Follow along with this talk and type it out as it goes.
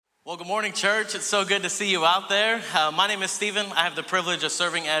Well, good morning, church. It's so good to see you out there. My name is Stephen. I have the privilege of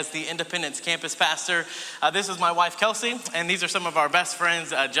serving as the Independence campus pastor. This is my wife, Kelsey, and these are some of our best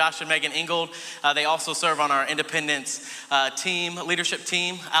friends, Josh and Megan Ingold. They also serve on our Independence leadership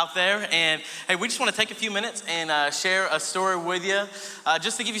team out there. And hey, we just want to take a few minutes and share a story with you.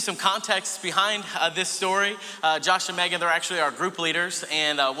 Just to give you some context behind this story, Josh and Megan, they're actually our group leaders.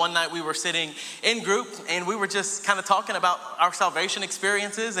 And one night we were sitting in group and we were just kind of talking about our salvation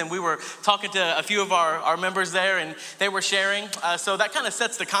experiences, and we were talking to a few of our members there, and they were sharing. So that kind of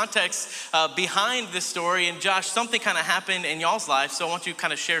sets the context behind this story. And Josh, something kind of happened in y'all's life, so I want you to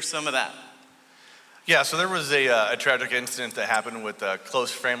kind of share some of that. Yeah, so there was a tragic incident that happened with a close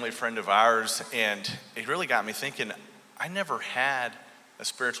family friend of ours, and it really got me thinking. I never had a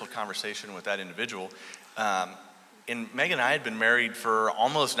spiritual conversation with that individual. And Megan and I had been married for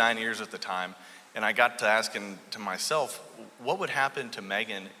almost 9 years at the time, and I got to asking to myself, what would happen to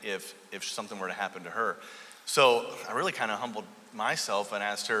Megan if something were to happen to her? So I really kind of humbled myself and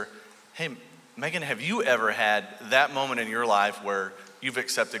asked her, hey, Megan, have you ever had that moment in your life where you've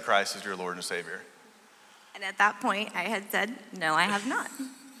accepted Christ as your Lord and Savior? And at that point, I had said, no, I have not.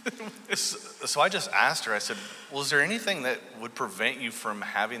 So I just asked her, I said, well, is there anything that would prevent you from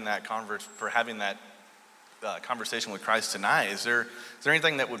having that conversation with Christ tonight? Is there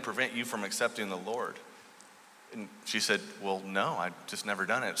anything that would prevent you from accepting the Lord? And she said, well, no, I've just never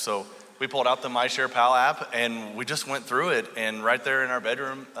done it. So we pulled out the MyShare Pal app and we just went through it. And right there in our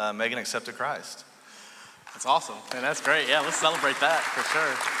bedroom, Megan accepted Christ. That's awesome. And that's great. Yeah, let's celebrate that for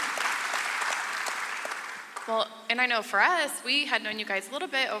sure. Well, and I know for us, we had known you guys a little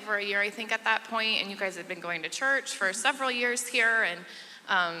bit over a year, I think, at that point, and you guys had been going to church for several years here, and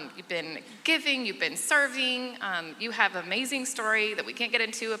you've been giving, you've been serving. You have an amazing story that we can't get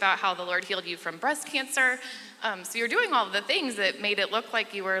into about how the Lord healed you from breast cancer. So you're doing all of the things that made it look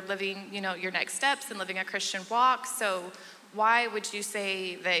like you were living, your next steps and living a Christian walk. So why would you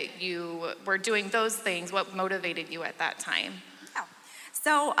say that you were doing those things? What motivated you at that time?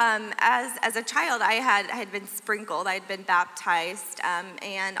 So as a child, I had been sprinkled, I had been baptized,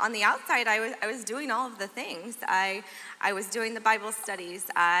 and on the outside, I was doing all of the things. I was doing the Bible studies,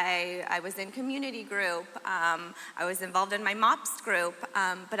 I was in community group, I was involved in my MOPS group,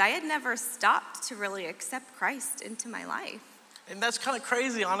 but I had never stopped to really accept Christ into my life. And that's kind of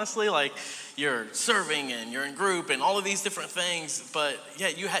crazy, honestly, like you're serving and you're in group and all of these different things, but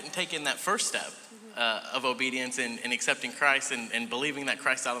yet you hadn't taken that first step of obedience and accepting Christ and believing that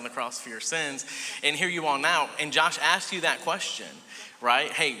Christ died on the cross for your sins. And here you are now. And Josh asked you that question, right?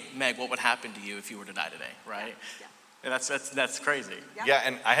 Hey, Meg, what would happen to you if you were to die today, right? Yeah. And that's crazy. Yeah,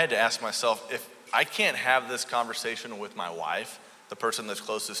 and I had to ask myself, if I can't have this conversation with my wife, the person that's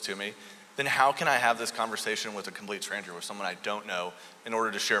closest to me, then how can I have this conversation with a complete stranger, with someone I don't know, in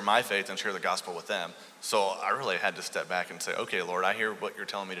order to share my faith and share the gospel with them? So I really had to step back and say, okay, Lord, I hear what you're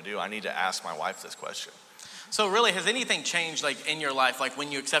telling me to do. I need to ask my wife this question. So really, has anything changed in your life,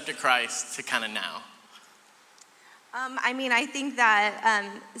 when you accepted Christ to kind of now? I think that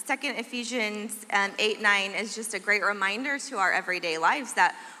 2 Ephesians 8:9 is just a great reminder to our everyday lives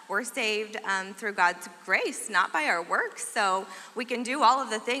that we're saved through God's grace, not by our works. So we can do all of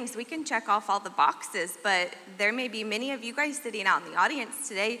the things. We can check off all the boxes, but there may be many of you guys sitting out in the audience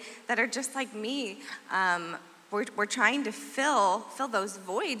today that are just like me. We're trying to fill those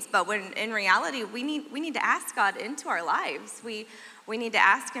voids, but when in reality, we need to ask God into our lives. We need to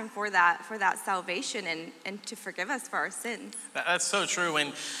ask him for that salvation and to forgive us for our sins. That's so true.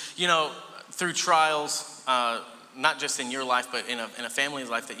 And, through trials, not just in your life, but in a family's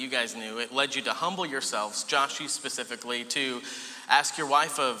life that you guys knew, it led you to humble yourselves, Josh, you specifically, to ask your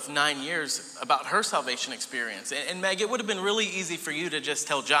wife of 9 years about her salvation experience. And Meg, it would have been really easy for you to just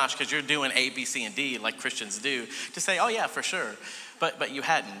tell Josh, because you're doing A, B, C, and D like Christians do, to say, oh yeah, for sure. But you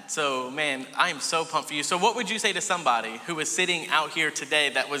hadn't. So man, I am so pumped for you. So what would you say to somebody who is sitting out here today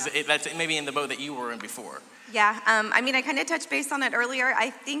that's maybe in the boat that you were in before? Yeah, I kind of touched base on it earlier. I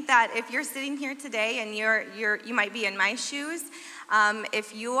think that if you're sitting here today and you might be in my shoes,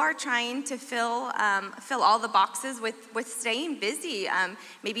 if you are trying to fill all the boxes with staying busy,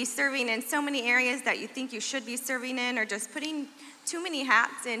 maybe serving in so many areas that you think you should be serving in, or just putting too many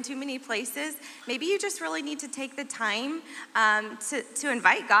hats in too many places, maybe you just really need to take the time to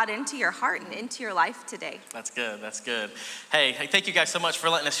invite God into your heart and into your life today. That's good. Hey, thank you guys so much for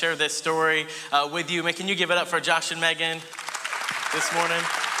letting us share this story with you. Can you give it up for Josh and Megan this morning?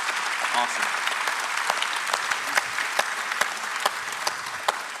 Awesome.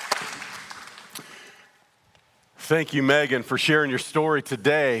 Thank you, Megan, for sharing your story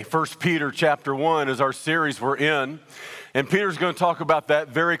today. 1 Peter chapter 1 is our series we're in. And Peter's going to talk about that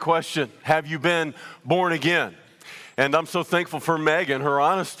very question. Have you been born again? And I'm so thankful for Megan, her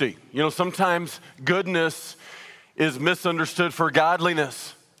honesty. You know, sometimes goodness is misunderstood for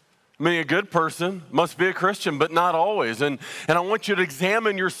godliness. I mean, a good person must be a Christian, but not always. And I want you to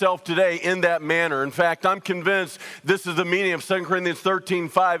examine yourself today in that manner. In fact, I'm convinced this is the meaning of 2 Corinthians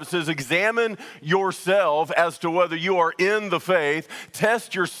 13:5. It says, examine yourself as to whether you are in the faith.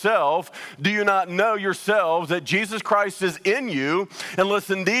 Test yourself. Do you not know yourselves that Jesus Christ is in you, unless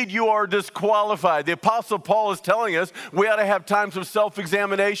indeed you are disqualified? The Apostle Paul is telling us we ought to have times of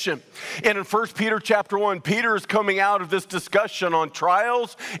self-examination. And in 1 Peter chapter 1, Peter is coming out of this discussion on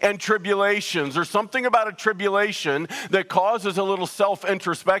trials and tribulations. There's something about a tribulation that causes a little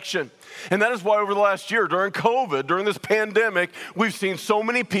self-introspection. And that is why over the last year, during COVID, during this pandemic, we've seen so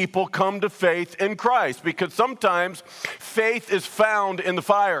many people come to faith in Christ, because sometimes faith is found in the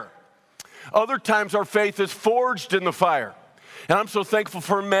fire. Other times our faith is forged in the fire. And I'm so thankful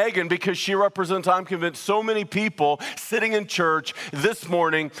for Megan, because she represents, I'm convinced, so many people sitting in church this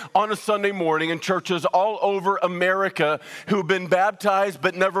morning on a Sunday morning in churches all over America who've been baptized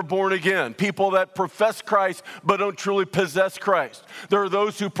but never born again. People that profess Christ but don't truly possess Christ. There are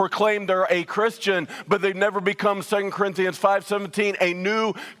those who proclaim they're a Christian, but they've never become, 2 Corinthians 5:17, a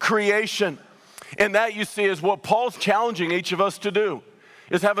new creation. And that, you see, is what Paul's challenging each of us to do,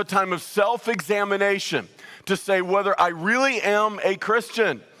 is have a time of self-examination, to say whether I really am a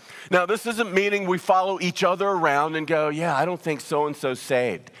Christian. Now, this isn't meaning we follow each other around and go, yeah, I don't think so-and-so's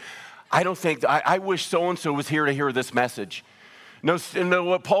saved. I wish so-and-so was here to hear this message. No,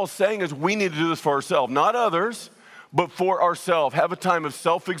 what Paul's saying is we need to do this for ourselves, not others, but for ourselves. Have a time of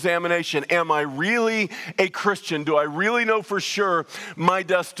self-examination. Am I really a Christian? Do I really know for sure my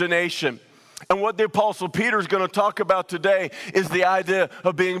destination? And what the Apostle Peter is going to talk about today is the idea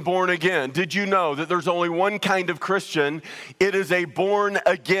of being born again. Did you know that there's only one kind of Christian? It is a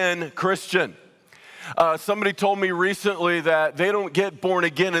born-again Christian. Somebody told me recently that they don't get born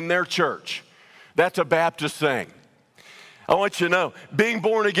again in their church. That's a Baptist thing. I want you to know, being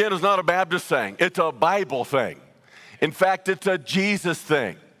born again is not a Baptist thing. It's a Bible thing. In fact, it's a Jesus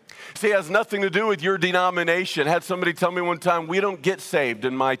thing. See, it has nothing to do with your denomination. I had somebody tell me one time, we don't get saved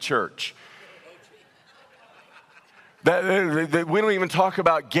in my church. We don't even talk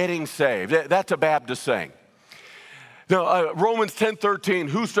about getting saved. That's a Baptist thing. Now, Romans 10:13,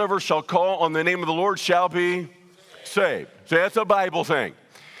 whosoever shall call on the name of the Lord shall be saved. So that's a Bible thing.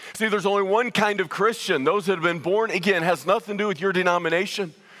 See, there's only one kind of Christian. Those that have been born again. Has nothing to do with your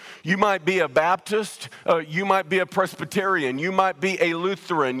denomination. You might be a Baptist, you might be a Presbyterian, you might be a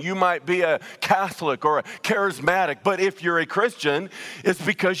Lutheran, you might be a Catholic or a charismatic. But if you're a Christian, it's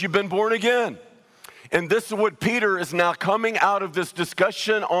because you've been born again. And this is what Peter is now coming out of this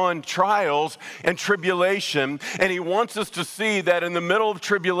discussion on trials and tribulation. And he wants us to see that in the middle of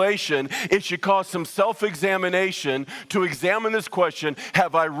tribulation, it should cause some self-examination to examine this question: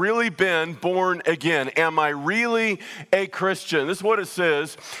 have I really been born again? Am I really a Christian? This is what it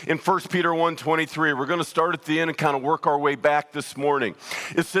says in 1 Peter 1:23. We're going to start at the end and kind of work our way back this morning.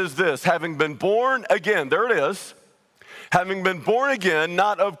 It says this: having been born again, there it is. Having been born again,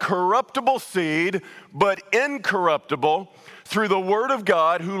 not of corruptible seed, but incorruptible, through the word of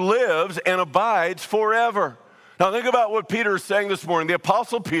God, who lives and abides forever. Now think about what Peter is saying this morning. The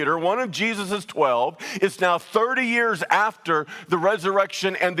Apostle Peter, one of Jesus' 12, is now 30 years after the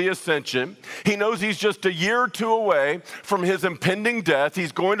resurrection and the ascension. He knows he's just a year or two away from his impending death.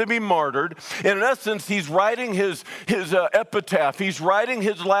 He's going to be martyred. And in essence, he's writing his epitaph. He's writing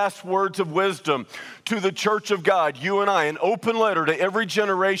his last words of wisdom to the church of God, you and I, an open letter to every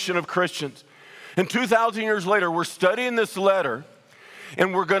generation of Christians. And 2,000 years later, we're studying this letter,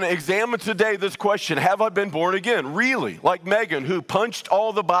 and we're going to examine today this question: have I been born again? Really? Like Megan, who punched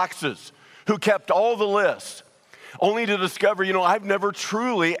all the boxes, who kept all the lists, only to discover, I've never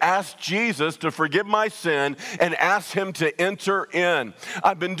truly asked Jesus to forgive my sin and asked him to enter in.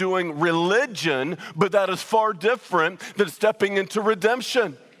 I've been doing religion, but that is far different than stepping into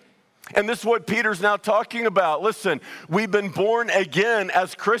redemption. And this is what Peter's now talking about. Listen, we've been born again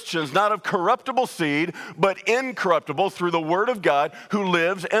as Christians, not of corruptible seed, but incorruptible, through the word of God, who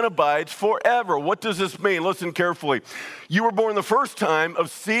lives and abides forever. What does this mean? Listen carefully. You were born the first time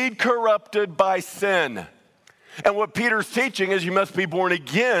of seed corrupted by sin. And what Peter's teaching is you must be born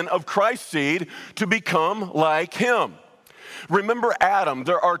again of Christ's seed to become like him. Remember Adam.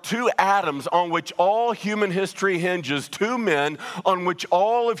 There are two Adams on which all human history hinges, two men on which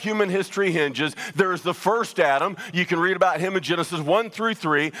all of human history hinges. There's the first Adam. You can read about him in Genesis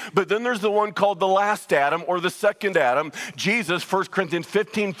 1-3, but then there's the one called the last Adam or the second Adam. Jesus, 1 Corinthians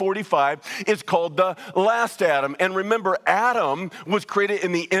 15:45, is called the last Adam. And remember, Adam was created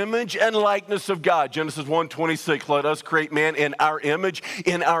in the image and likeness of God. Genesis 1:26, let us create man in our image,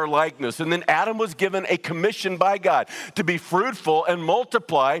 in our likeness. And then Adam was given a commission by God to be fruitful and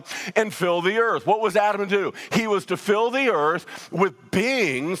multiply and fill the earth. What was Adam to do? He was to fill the earth with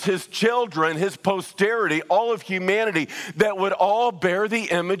beings, his children, his posterity, all of humanity that would all bear the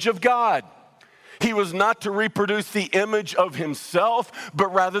image of God. He was not to reproduce the image of himself,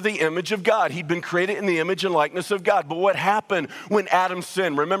 but rather the image of God. He'd been created in the image and likeness of God. But what happened when Adam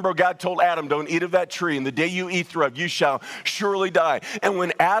sinned? Remember, God told Adam, don't eat of that tree, and the day you eat thereof, you shall surely die. And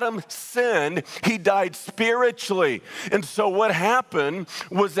when Adam sinned, he died spiritually. And so what happened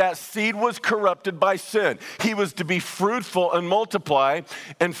was that seed was corrupted by sin. He was to be fruitful and multiply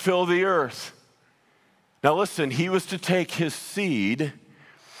and fill the earth. Now listen, he was to take his seed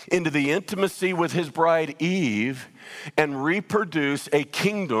into the intimacy with his bride Eve and reproduce a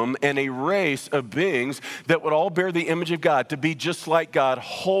kingdom and a race of beings that would all bear the image of God, to be just like God,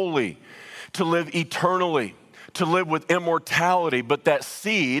 holy, to live eternally, to live with immortality. But that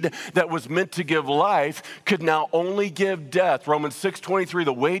seed that was meant to give life could now only give death. Romans 6:23,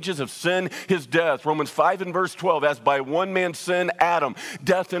 the wages of sin is death. Romans 5:12, as by one man's sin, Adam,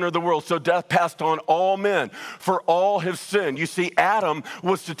 death entered the world. So death passed on all men, for all have sinned. You see, Adam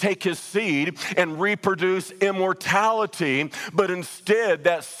was to take his seed and reproduce immortality, but instead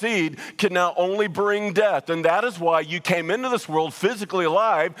that seed can now only bring death. And that is why you came into this world physically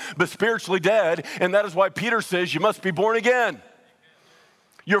alive, but spiritually dead. And that is why Peter says, you must be born again.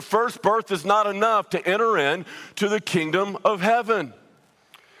 Your first birth is not enough to enter into the kingdom of heaven.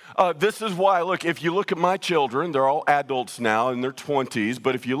 This is why, look, if you look at my children, they're all adults now in their 20s,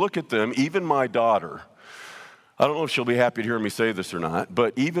 but if you look at them, even my daughter, I don't know if she'll be happy to hear me say this or not,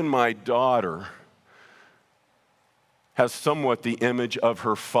 but even my daughter has somewhat the image of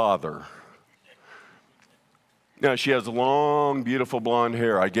her father. Now, she has long, beautiful blonde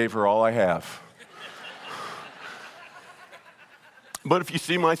hair. I gave her all I have. But if you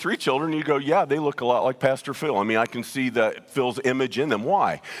see my three children, you go, yeah, they look a lot like Pastor Phil. I mean, I can see Phil's image in them.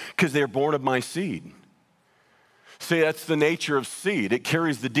 Why? Because they're born of my seed. See, that's the nature of seed. It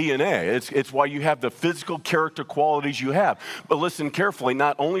carries the DNA. It's why you have the physical character qualities you have. But listen carefully,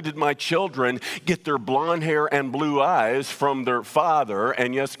 not only did my children get their blonde hair and blue eyes from their father,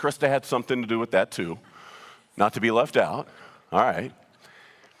 and yes, Krista had something to do with that too, not to be left out, all right.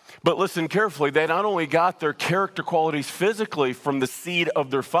 But listen carefully, they not only got their character qualities physically from the seed of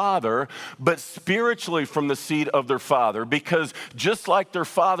their father, but spiritually from the seed of their father. Because just like their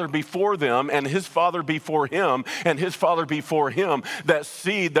father before them, and his father before him, and his father before him, that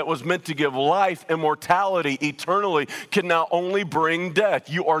seed that was meant to give life, immortality, eternally, can now only bring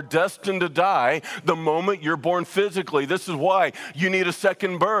death. You are destined to die the moment you're born physically. This is why you need a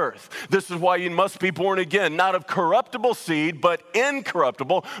second birth. This is why you must be born again, not of corruptible seed, but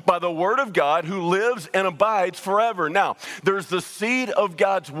incorruptible, by the word of God who lives and abides forever. Now, there's the seed of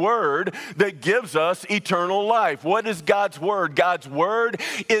God's word that gives us eternal life. What is God's word? God's word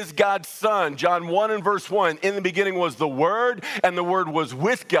is God's son. John 1:1, in the beginning was the word, and the word was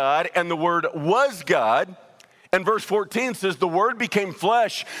with God, and the word was God. And verse 14 says, the word became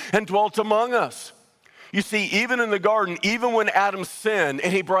flesh and dwelt among us. You see, even in the garden, even when Adam sinned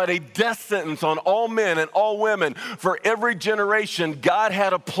and he brought a death sentence on all men and all women for every generation, God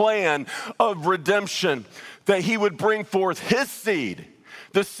had a plan of redemption, that he would bring forth his seed,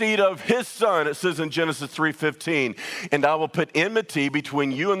 the seed of his son. It says in Genesis 3:15, and I will put enmity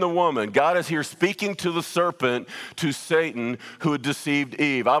between you and the woman. God is here speaking to the serpent, to Satan, who had deceived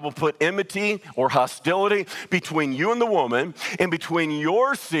Eve. I will put enmity or hostility between you and the woman, and between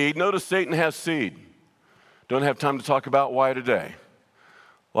your seed. Notice Satan has seed. Don't have time to talk about why today.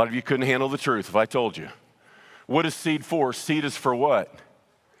 A lot of you couldn't handle the truth if I told you. What is seed for? Seed is for what?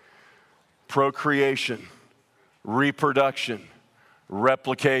 Procreation, reproduction,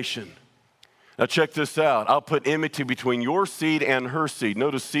 replication. Now check this out. I'll put enmity between your seed and her seed.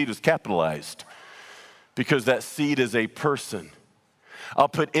 Notice seed is capitalized because that seed is a person. I'll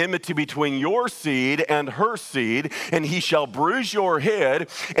put enmity between your seed and her seed, and he shall bruise your head,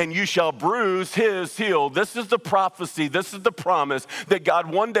 and you shall bruise his heel. This is the prophecy, this is the promise that God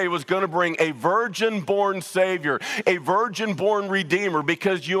one day was going to bring a virgin-born Savior, a virgin-born Redeemer,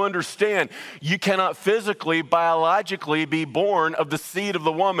 because you understand, you cannot physically, biologically be born of the seed of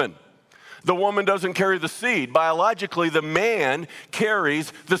the woman. The woman doesn't carry the seed. Biologically, the man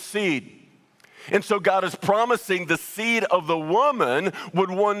carries the seed. And so God is promising the seed of the woman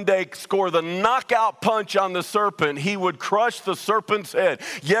would one day score the knockout punch on the serpent. He would crush the serpent's head.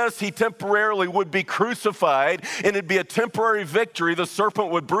 Yes, he temporarily would be crucified, and it'd be a temporary victory. The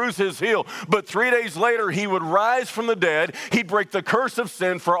serpent would bruise his heel. But 3 days later, he would rise from the dead. He'd break the curse of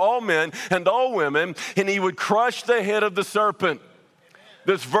sin for all men and all women, and he would crush the head of the serpent.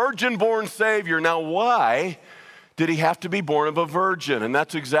 This virgin-born Savior. Now, why did he have to be born of a virgin? And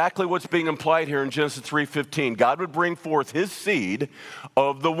that's exactly what's being implied here in Genesis 3:15. God would bring forth his seed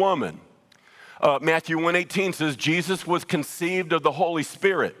of the woman. Matthew 1:18 says Jesus was conceived of the Holy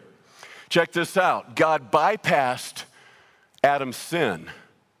Spirit. Check this out. God bypassed Adam's sin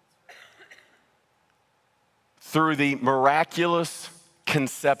through the miraculous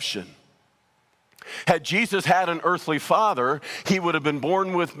conception. Had Jesus had an earthly father, he would have been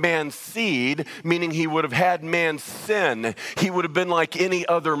born with man's seed, meaning he would have had man's sin. He would have been like any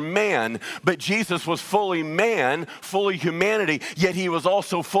other man. But Jesus was fully man, fully humanity, yet he was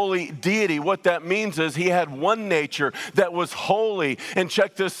also fully deity. What that means is he had one nature that was holy. And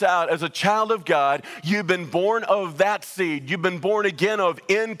check this out. As a child of God, you've been born of that seed. You've been born again of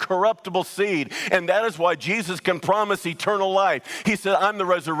incorruptible seed. And that is why Jesus can promise eternal life. He said, I'm the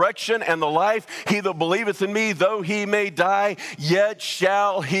resurrection and the life. He that believeth in me, though he may die, yet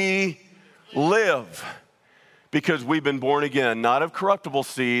shall he live. Because we've been born again, not of corruptible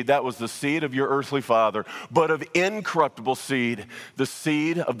seed, that was the seed of your earthly father, but of incorruptible seed, the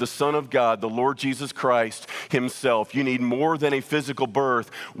seed of the Son of God, the Lord Jesus Christ himself. You need more than a physical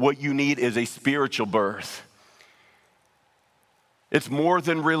birth. What you need is a spiritual birth. It's more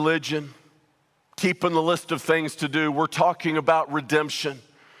than religion, keeping the list of things to do. We're talking about redemption.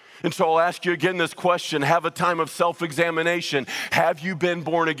 And so I'll ask you again this question. Have a time of self-examination. Have you been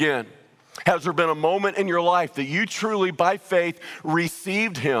born again? Has there been a moment in your life that you truly, by faith,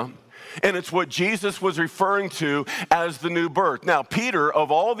 received him? And it's what Jesus was referring to as the new birth. Now, Peter, of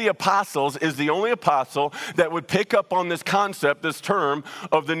all the apostles, is the only apostle that would pick up on this concept, this term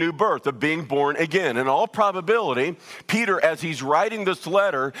of the new birth, of being born again. In all probability, Peter, as he's writing this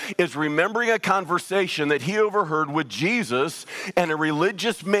letter, is remembering a conversation that he overheard with Jesus and a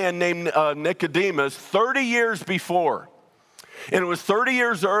religious man named Nicodemus 30 years before. And it was 30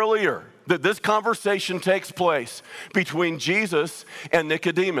 years earlier that this conversation takes place between Jesus and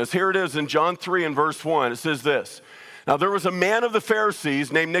Nicodemus. Here it is in John 3 and verse 1. It says this. Now there was a man of the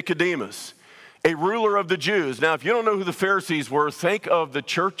Pharisees named Nicodemus, a ruler of the Jews. Now if you don't know who the Pharisees were, think of the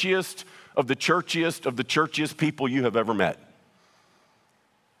churchiest of the churchiest of the churchiest people you have ever met.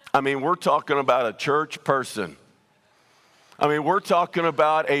 I mean, we're talking about a church person. I mean, we're talking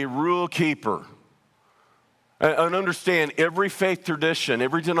about a rule keeper. And understand, every faith tradition,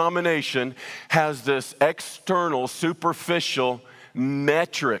 every denomination has this external, superficial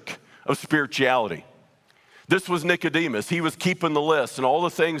metric of spirituality. This was Nicodemus. He was keeping the list and all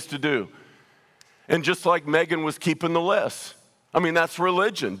the things to do. And just like Megan was keeping the list. I mean, that's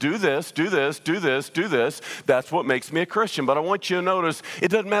religion. Do this, do this, do this, do this. That's what makes me a Christian. But I want you to notice, it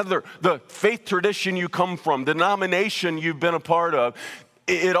doesn't matter the faith tradition you come from, the denomination you've been a part of.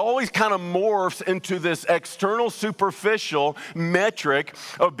 It always kind of morphs into this external, superficial metric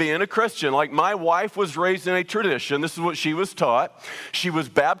of being a Christian. Like my wife was raised in a tradition. This is what she was taught. She was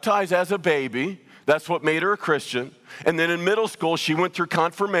baptized as a baby. That's what made her a Christian. And then in middle school, she went through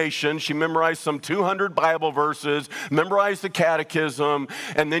confirmation. She memorized some 200 Bible verses, memorized the catechism,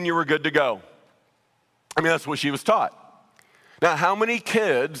 and then you were good to go. I mean, that's what she was taught. Now, how many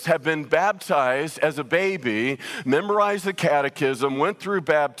kids have been baptized as a baby, memorized the catechism, went through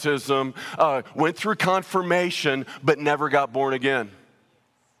baptism, went through confirmation, but never got born again?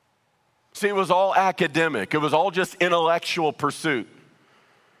 See, it was all academic. It was all just intellectual pursuit.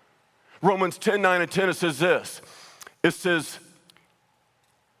 Romans 10:9 and 10, it says this. It says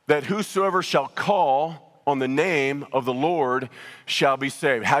that whosoever shall call on the name of the Lord shall be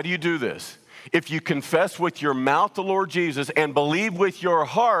saved. How do you do this? If you confess with your mouth the Lord Jesus and believe with your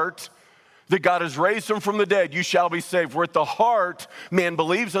heart that God has raised him from the dead, you shall be saved. For with the heart man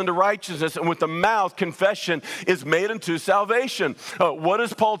believes unto righteousness, and with the mouth confession is made unto salvation. What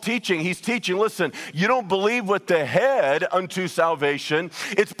is Paul teaching? He's teaching, listen, you don't believe with the head unto salvation,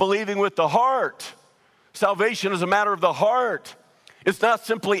 it's believing with the heart. Salvation is a matter of the heart. It's not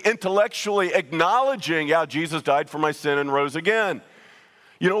simply intellectually acknowledging, yeah, Jesus died for my sin and rose again.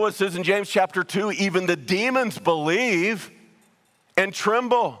 You know what it says in James chapter 2? Even the demons believe and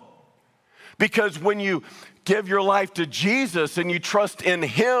tremble. Because when you give your life to Jesus and you trust in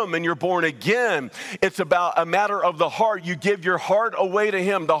him and you're born again, it's about a matter of the heart. You give your heart away to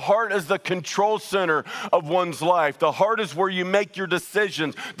him. The heart is the control center of one's life. The heart is where you make your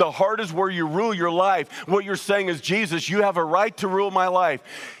decisions. The heart is where you rule your life. What you're saying is, Jesus, you have a right to rule my life,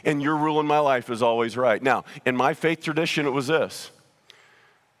 and your rule in my life is always right. Now, in my faith tradition, it was this: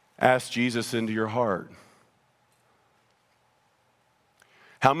 ask Jesus into your heart.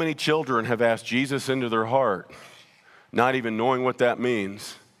 How many children have asked Jesus into their heart, not even knowing what that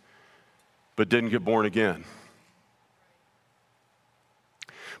means, but didn't get born again?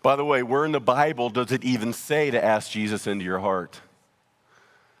 By the way, where in the Bible does it even say to ask Jesus into your heart?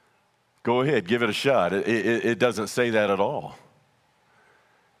 Go ahead, give it a shot. It doesn't say that at all.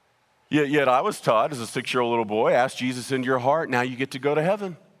 Yet I was taught as a 6-year-old little boy, ask Jesus into your heart, now you get to go to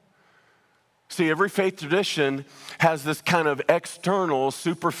heaven. See, every faith tradition has this kind of external,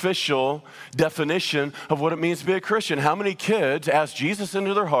 superficial definition of what it means to be a Christian. How many kids asked Jesus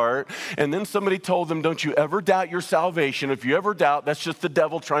into their heart, and then somebody told them, don't you ever doubt your salvation. If you ever doubt, that's just the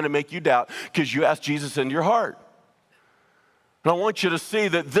devil trying to make you doubt because you asked Jesus into your heart. And I want you to see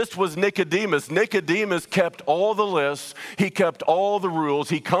that this was Nicodemus. Nicodemus kept all the lists. He kept all the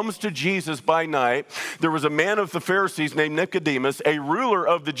rules. He comes to Jesus by night. There was a man of the Pharisees named Nicodemus, a ruler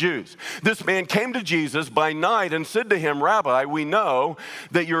of the Jews. This man came to Jesus by night and said to him, Rabbi, we know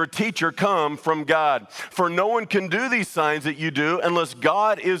that you're a teacher come from God, for no one can do these signs that you do unless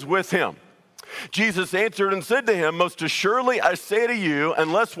God is with him. Jesus answered and said to him, most assuredly I say to you,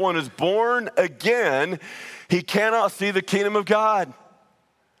 unless one is born again, he cannot see the kingdom of God.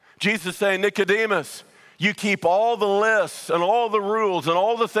 Jesus saying, Nicodemus, you keep all the lists and all the rules and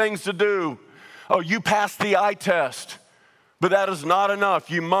all the things to do. Oh, you passed the eye test, but that is not enough.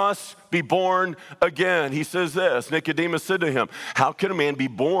 You must be born again. He says this, Nicodemus said to him, how can a man be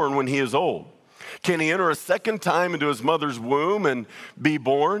born when he is old? Can he enter a second time into his mother's womb and be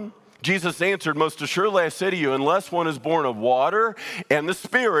born? Jesus answered, most assuredly I say to you, unless one is born of water and the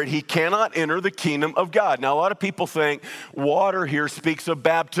Spirit, he cannot enter the kingdom of God. Now, a lot of people think water here speaks of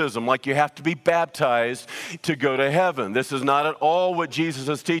baptism, like you have to be baptized to go to heaven. This is not at all what Jesus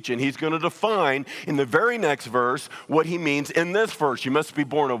is teaching. He's going to define in the very next verse what he means in this verse. You must be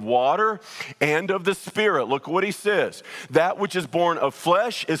born of water and of the Spirit. Look what he says. That which is born of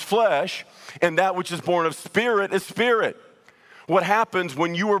flesh is flesh, and that which is born of spirit is spirit. What happens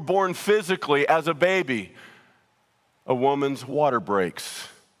when you were born physically as a baby? A woman's water breaks.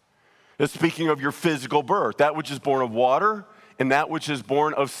 It's speaking of your physical birth. That which is born of water and that which is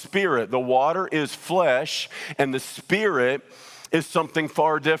born of spirit. The water is flesh and the spirit is something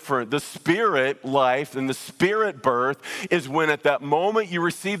far different. The spirit life and the spirit birth is when at that moment you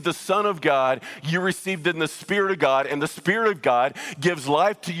receive the Son of God, you received in the Spirit of God, and the Spirit of God gives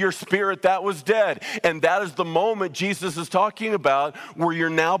life to your spirit that was dead. And that is the moment Jesus is talking about where you're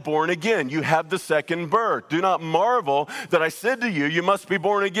now born again. You have the second birth. Do not marvel that I said to you, you must be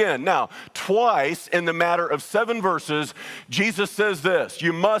born again. Now, twice in the matter of 7 verses, Jesus says this,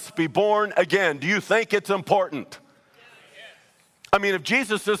 you must be born again. Do you think it's important? I mean, if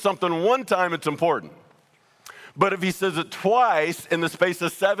Jesus says something one time, it's important. But if he says it twice in the space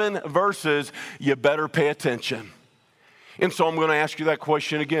of 7 verses, you better pay attention. And so I'm going to ask you that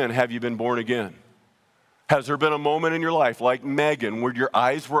question again. Have you been born again? Has there been a moment in your life like Megan where your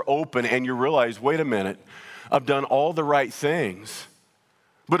eyes were open and you realized, wait a minute, I've done all the right things,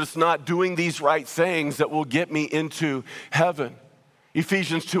 but it's not doing these right things that will get me into heaven?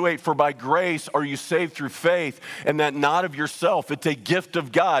 Ephesians 2:8, for by grace are you saved through faith, and that not of yourself. It's a gift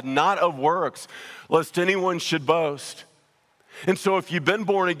of God, not of works, lest anyone should boast. And so if you've been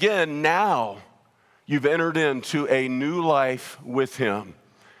born again, now you've entered into a new life with him.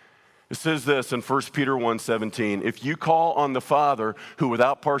 It says this in 1 Peter 1:17, if you call on the Father who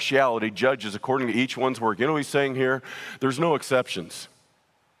without partiality judges according to each one's work. You know what he's saying here? There's no exceptions.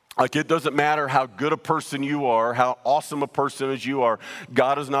 Like it doesn't matter how good a person you are, how awesome a person as you are.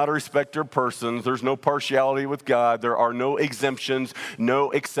 God is not a respecter of persons. There's no partiality with God. There are no exemptions,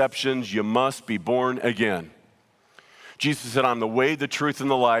 no exceptions. You must be born again. Jesus said, I'm the way, the truth, and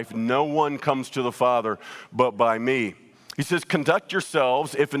the life. No one comes to the Father but by me. He says, conduct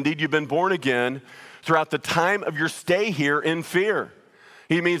yourselves, if indeed you've been born again, throughout the time of your stay here in fear.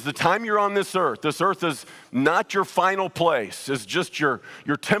 He means the time you're on this earth is not your final place. It's just your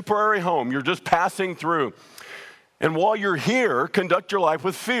temporary home. You're just passing through. And while you're here, conduct your life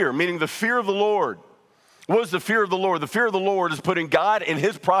with fear, meaning the fear of the Lord. What is the fear of the Lord? The fear of the Lord is putting God in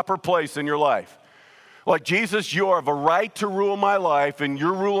his proper place in your life. Like, Jesus, you have a right to rule my life, and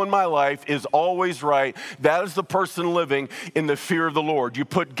your rule in my life is always right. That is the person living in the fear of the Lord. You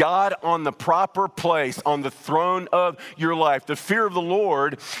put God on the proper place, on the throne of your life. The fear of the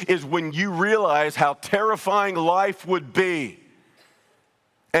Lord is when you realize how terrifying life would be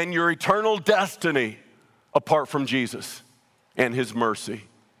and your eternal destiny apart from Jesus and his mercy.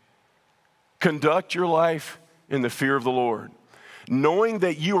 Conduct your life in the fear of the Lord, knowing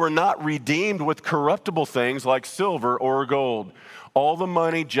that you are not redeemed with corruptible things like silver or gold. All the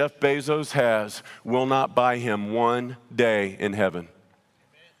money Jeff Bezos has will not buy him one day in heaven.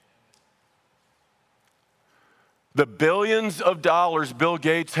 The billions of dollars Bill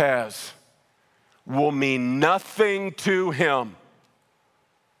Gates has will mean nothing to him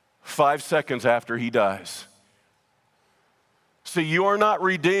 5 seconds after he dies. So you are not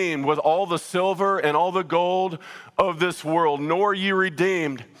redeemed with all the silver and all the gold of this world, nor are you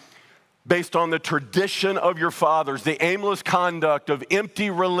redeemed based on the tradition of your fathers. The aimless conduct of empty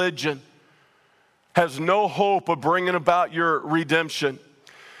religion has no hope of bringing about your redemption.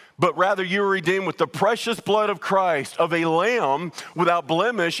 But rather you are redeemed with the precious blood of Christ, of a lamb without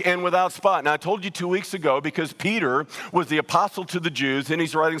blemish and without spot. Now, I told you 2 weeks ago, because Peter was the apostle to the Jews, and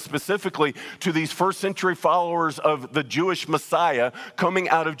he's writing specifically to these first century followers of the Jewish Messiah coming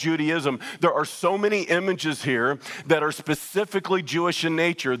out of Judaism. There are so many images here that are specifically Jewish in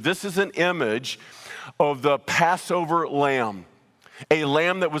nature. This is an image of the Passover lamb. A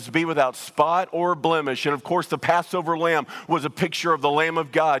lamb that was to be without spot or blemish. And of course, the Passover lamb was a picture of the Lamb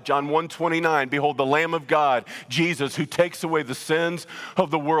of God. John 1:29, behold, the Lamb of God, Jesus, who takes away the sins of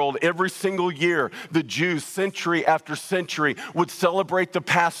the world. Every single year, the Jews, century after century, would celebrate the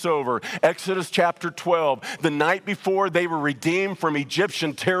Passover. Exodus chapter 12, the night before they were redeemed from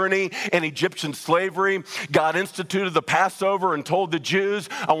Egyptian tyranny and Egyptian slavery, God instituted the Passover and told the Jews,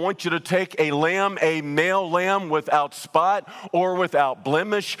 I want you to take a lamb, a male lamb without spot or without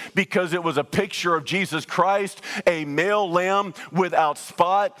blemish, because it was a picture of Jesus Christ, a male lamb without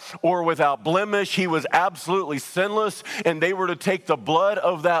spot or without blemish. He was absolutely sinless, and they were to take the blood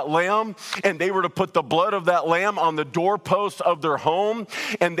of that lamb, and they were to put the blood of that lamb on the doorpost of their home,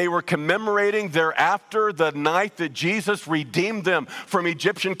 and they were commemorating thereafter the night that Jesus redeemed them from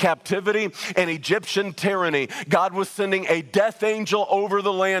Egyptian captivity and Egyptian tyranny. God was sending a death angel over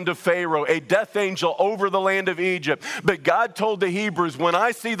the land of Pharaoh, a death angel over the land of Egypt. But God told the Hebrews, when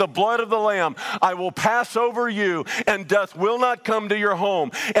I see the blood of the Lamb, I will pass over you, and death will not come to your home.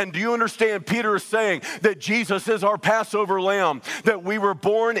 And do you understand? Peter is saying that Jesus is our Passover Lamb, that we were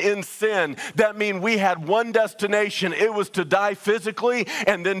born in sin. That means we had one destination. It was to die physically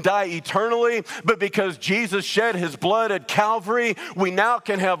and then die eternally. But because Jesus shed his blood at Calvary, we now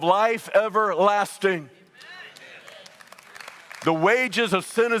can have life everlasting. The wages of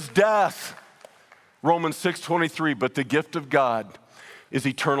sin is death. Romans 6:23, but the gift of God is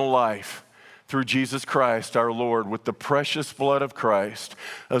eternal life through Jesus Christ our Lord, with the precious blood of Christ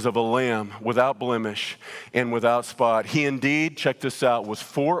as of a lamb without blemish and without spot. He indeed, check this out, was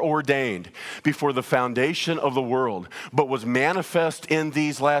foreordained before the foundation of the world, but was manifest in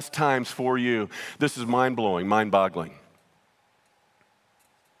these last times for you. This is mind-blowing, mind-boggling.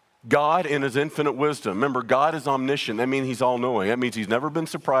 God in his infinite wisdom, remember, God is omniscient. That means he's all-knowing. That means he's never been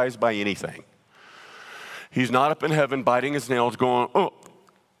surprised by anything. He's not up in heaven biting his nails going, oh,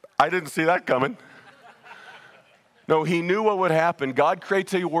 I didn't see that coming. No, he knew what would happen. God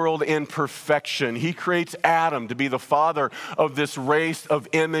creates a world in perfection. He creates Adam to be the father of this race of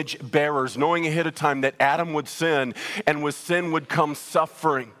image bearers, knowing ahead of time that Adam would sin, and with sin would come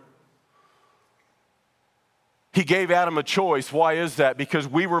suffering. He gave Adam a choice. Why is that? Because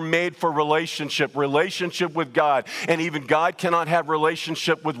we were made for relationship with God. And even God cannot have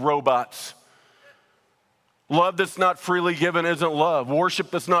relationship with robots. Love that's not freely given isn't love.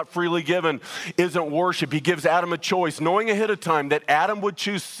 Worship that's not freely given isn't worship. He gives Adam a choice, knowing ahead of time that Adam would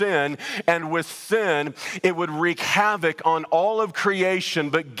choose sin, and with sin, it would wreak havoc on all of creation.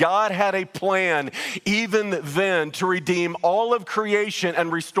 But God had a plan even then to redeem all of creation and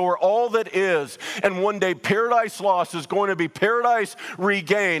restore all that is. And one day, paradise lost is going to be paradise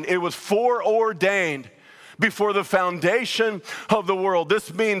regained. It was foreordained before the foundation of the world.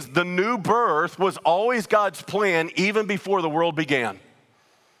 This means the new birth was always God's plan, even before the world began.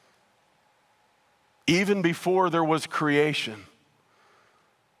 Even before there was creation,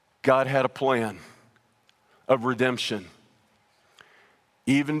 God had a plan of redemption.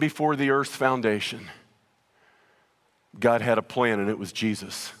 Even before the earth's foundation, God had a plan, and it was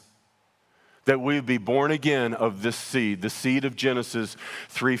Jesus. that we would be born again of this seed, the seed of Genesis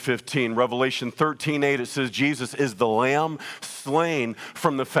 3:15. Revelation 13:8, it says Jesus is the Lamb slain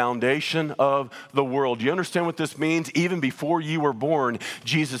from the foundation of the world. Do you understand what this means? Even before you were born,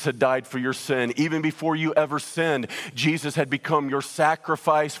 Jesus had died for your sin. Even before you ever sinned, Jesus had become your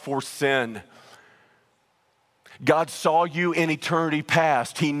sacrifice for sin. God saw you in eternity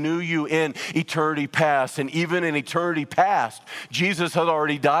past. He knew you in eternity past. And even in eternity past, Jesus had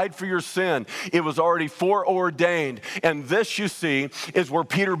already died for your sin. It was already foreordained. And this, you see, is where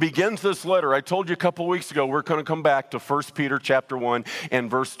Peter begins this letter. I told you a couple weeks ago, we're going to come back to 1 Peter chapter 1 and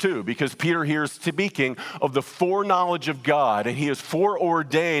verse 2, because Peter here is speaking of the foreknowledge of God, and he has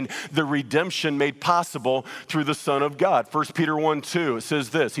foreordained the redemption made possible through the Son of God. 1 Peter 1:2, it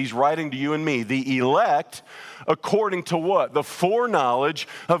says this, he's writing to you and me, the elect according to what? The foreknowledge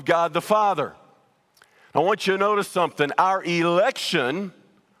of God the Father. I want you to notice something. Our election,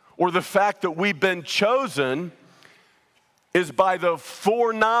 or the fact that we've been chosen, is by the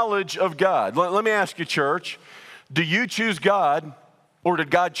foreknowledge of God. Let me ask you, church, do you choose God or did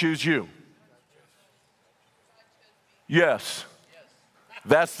God choose you? Yes.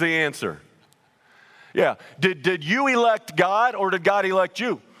 That's the answer. Yeah. Did you elect God or did God elect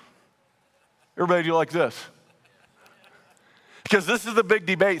you? Everybody do like this. Because this is the big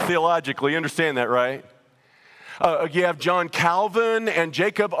debate theologically. You understand that, right? You have John Calvin and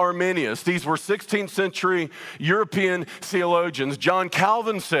Jacob Arminius. These were 16th century European theologians. John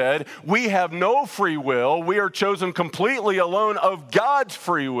Calvin said, we have no free will. We are chosen completely alone of God's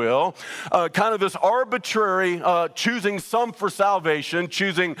free will. Kind of this arbitrary choosing some for salvation,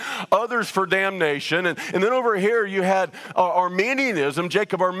 choosing others for damnation. And then over here you had Arminianism.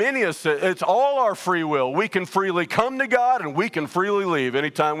 Jacob Arminius said, it's all our free will. We can freely come to God and we can freely leave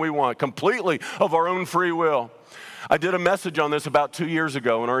anytime we want, completely of our own free will. I did a message on this about 2 years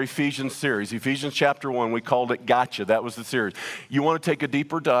ago in our Ephesians series. Ephesians chapter 1, we called it Gotcha. That was the series. You want to take a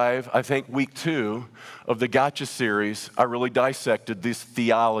deeper dive? I think week 2 of the Gotcha series, I really dissected this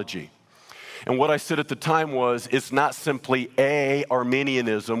theology. And what I said at the time was, it's not simply A,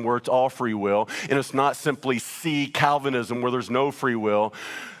 Arminianism, where it's all free will, and it's not simply C, Calvinism, where there's no free will.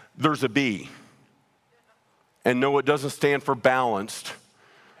 There's a B. And no, it doesn't stand for balanced.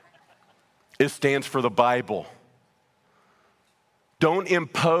 It stands for the Bible. Don't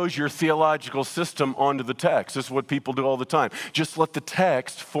impose your theological system onto the text. This is what people do all the time. Just let the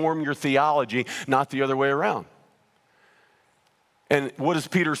text form your theology, not the other way around. And what is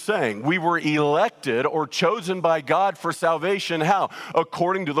Peter saying? We were elected or chosen by God for salvation. How?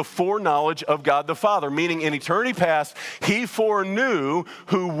 According to the foreknowledge of God the Father. Meaning in eternity past, he foreknew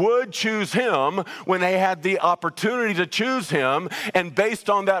who would choose him when they had the opportunity to choose him. And based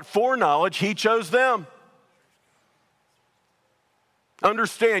on that foreknowledge, he chose them.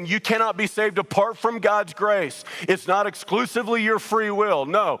 Understand, you cannot be saved apart from God's grace. It's not exclusively your free will.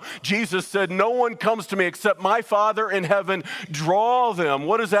 No, Jesus said, no one comes to me except my Father in heaven draw them.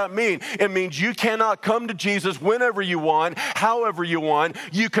 What does that mean? It means you cannot come to Jesus whenever you want, however you want.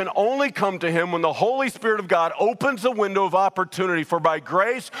 You can only come to him when the Holy Spirit of God opens the window of opportunity. For by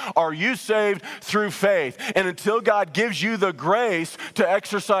grace are you saved through faith. And until God gives you the grace to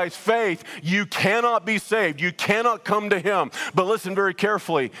exercise faith, you cannot be saved. You cannot come to him. But listen very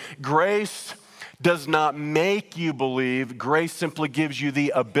carefully, grace does not make you believe. Grace simply gives you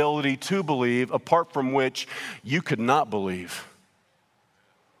the ability to believe, apart from which you could not believe.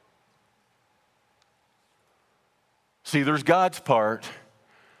 See, there's God's part,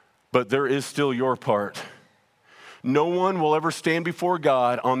 but there is still your part. No one will ever stand before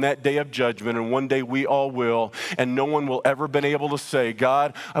God on that day of judgment, and one day we all will, and no one will ever been able to say,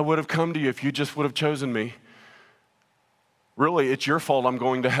 God, I would have come to you if you just would have chosen me. Really, it's your fault I'm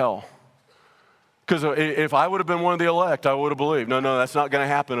going to hell. Because if I would have been one of the elect, I would have believed. No, that's not going to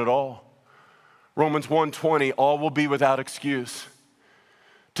happen at all. Romans 1:20, all will be without excuse.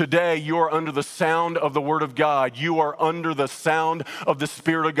 Today, you are under the sound of the Word of God. You are under the sound of the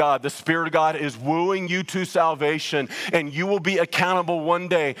Spirit of God. The Spirit of God is wooing you to salvation, and you will be accountable one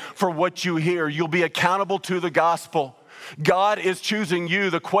day for what you hear. You'll be accountable to the gospel. God is choosing you.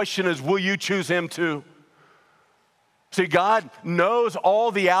 The question is, will you choose him too? See, God knows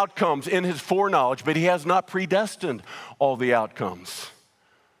all the outcomes in his foreknowledge, but he has not predestined all the outcomes.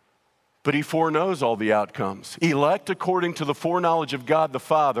 but he foreknows all the outcomes. Elect according to the foreknowledge of God the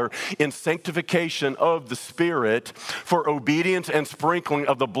Father in sanctification of the Spirit for obedience and sprinkling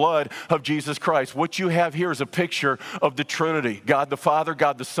of the blood of Jesus Christ. What you have here is a picture of the Trinity, God the Father,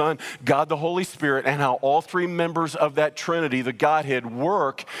 God the Son, God the Holy Spirit, and how all three members of that Trinity, the Godhead,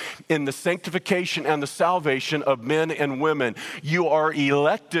 work in the sanctification and the salvation of men and women. You are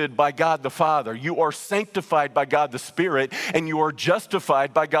elected by God the Father, you are sanctified by God the Spirit, and you are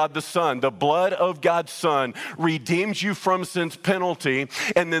justified by God the Son. The blood of God's Son redeems you from sin's penalty,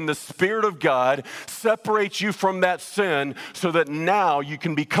 and then the Spirit of God separates you from that sin so that now you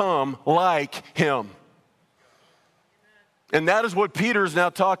can become like Him. And that is what Peter is now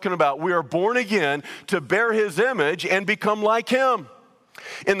talking about. We are born again to bear His image and become like Him.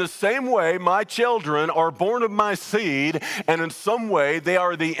 In the same way, my children are born of my seed, and in some way they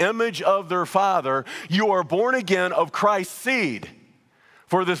are the image of their Father. You are born again of Christ's seed.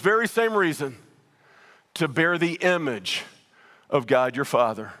 For this very same reason, to bear the image of God your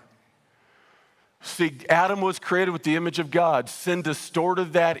Father. See, Adam was created with the image of God. Sin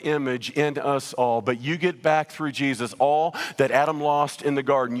distorted that image in us all. But you get back through Jesus all that Adam lost in the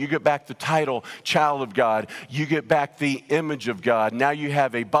garden. You get back the title, child of God. You get back the image of God. Now you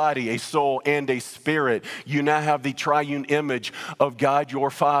have a body, a soul, and a spirit. You now have the triune image of God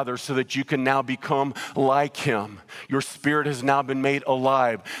your Father so that you can now become like Him. Your spirit has now been made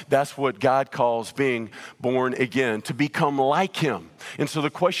alive. That's what God calls being born again, to become like Him. And so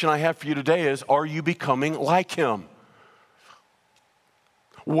the question I have for you today is, are you becoming like Him?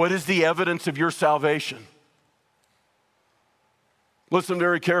 What is the evidence of your salvation? Listen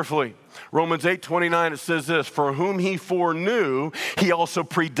very carefully. Romans 8:29, it says this, for whom He foreknew, He also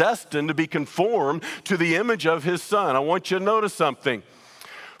predestined to be conformed to the image of His Son. I want you to notice something.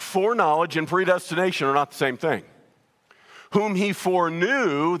 Foreknowledge and predestination are not the same thing. Whom He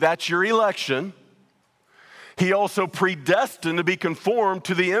foreknew, that's your election. He also predestined to be conformed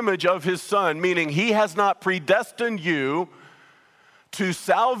to the image of His Son, meaning He has not predestined you to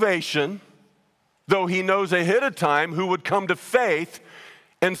salvation, though He knows ahead of time who would come to faith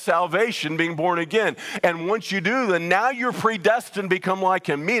and salvation, being born again. And once you do, then now you're predestined to become like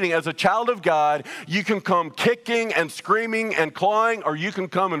Him, meaning as a child of God, you can come kicking and screaming and clawing, or you can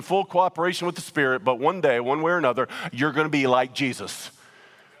come in full cooperation with the Spirit, but one day, one way or another, you're going to be like Jesus,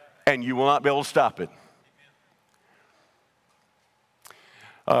 and you will not be able to stop it.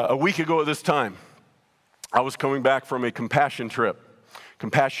 A week ago at this time, I was coming back from a Compassion trip,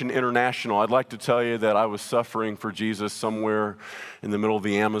 Compassion International. I'd like to tell you that I was suffering for Jesus somewhere in the middle of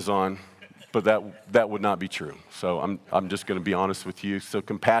the Amazon, but that would not be true. So I'm just going to be honest with you. So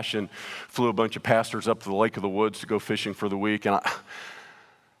Compassion flew a bunch of pastors up to the Lake of the Woods to go fishing for the week, and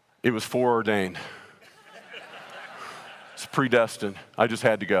it was foreordained. It's predestined. I just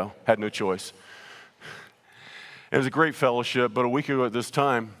had to go, had no choice. It was a great fellowship, but a week ago at this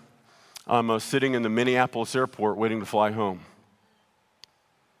time, I'm sitting in the Minneapolis airport waiting to fly home.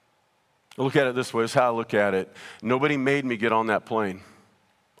 I look at it this way, this is how I look at it. Nobody made me get on that plane.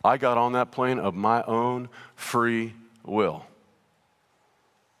 I got on that plane of my own free will.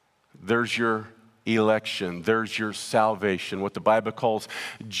 There's your election. There's your salvation, what the Bible calls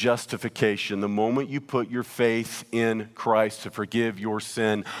justification. The moment you put your faith in Christ to forgive your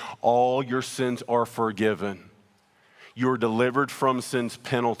sin, all your sins are forgiven. You're delivered from sin's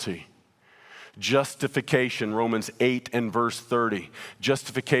penalty. Justification, Romans 8 and verse 30.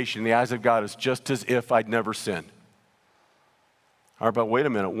 Justification in the eyes of God is just as if I'd never sinned. All right, but wait a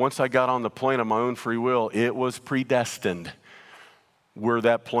minute. Once I got on the plane of my own free will, it was predestined where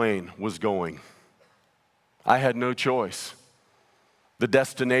that plane was going. I had no choice. The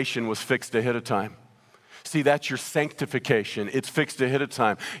destination was fixed ahead of time. See, that's your sanctification. It's fixed ahead of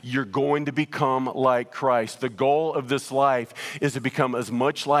time. You're going to become like Christ. The goal of this life is to become as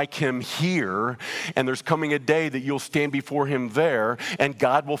much like Him here, and there's coming a day that you'll stand before Him there, and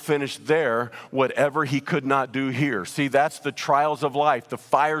God will finish there whatever He could not do here. See, that's the trials of life, the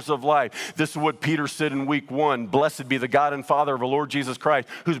fires of life. This is what Peter said in week 1. Blessed be the God and Father of our Lord Jesus Christ,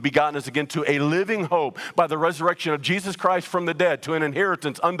 who's begotten us again to a living hope by the resurrection of Jesus Christ from the dead, to an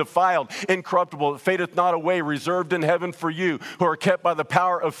inheritance undefiled, incorruptible, that fadeth not away, reserved in heaven for you, who are kept by the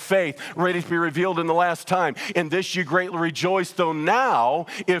power of faith, ready to be revealed in the last time. In this you greatly rejoice, though now,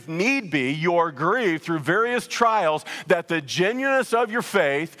 if need be, you are grieved through various trials, that the genuineness of your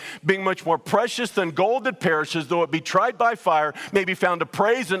faith, being much more precious than gold that perishes, though it be tried by fire, may be found to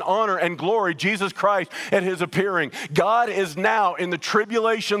praise and honor and glory Jesus Christ at His appearing. God is now in the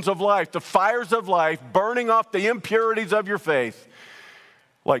tribulations of life, the fires of life, burning off the impurities of your faith,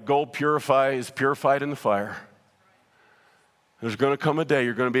 like gold is purified in the fire. There's going to come a day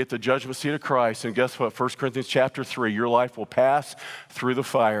you're going to be at the judgment seat of Christ, and guess what? 1 Corinthians chapter 3, your life will pass through the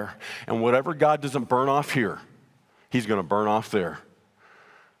fire. And whatever God doesn't burn off here, he's going to burn off there.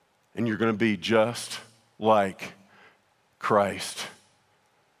 And you're going to be just like Christ.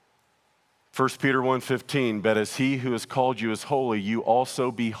 1 Peter 1:15, but as he who has called you is holy, you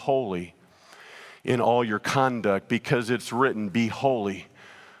also be holy in all your conduct, because it's written, be holy,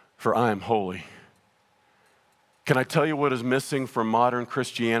 for I am holy. Can I tell you what is missing from modern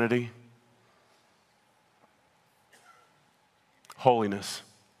Christianity? Holiness.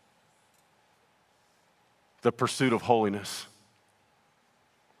 The pursuit of holiness.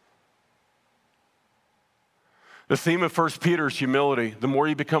 The theme of 1 Peter is humility. The more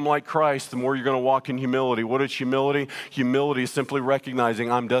you become like Christ, the more you're going to walk in humility. What is humility? Humility is simply recognizing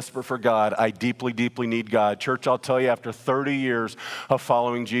I'm desperate for God. I deeply, deeply need God. Church, I'll tell you, after 30 years of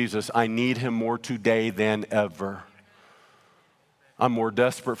following Jesus, I need him more today than ever. I'm more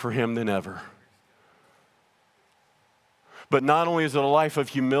desperate for him than ever. But not only is it a life of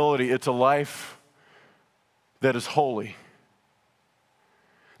humility, it's a life that is holy.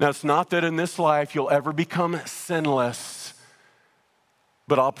 Now, it's not that in this life you'll ever become sinless,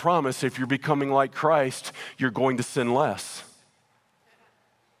 but I'll promise if you're becoming like Christ, you're going to sin less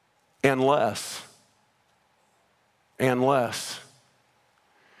and less and less.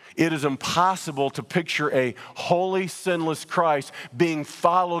 It is impossible to picture a holy, sinless Christ being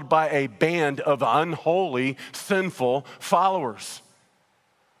followed by a band of unholy, sinful followers.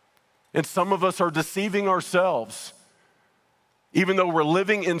 And some of us are deceiving ourselves, even though we're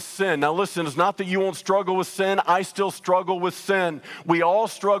living in sin. Now listen, it's not that you won't struggle with sin. I still struggle with sin. We all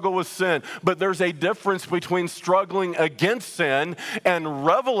struggle with sin. But there's a difference between struggling against sin and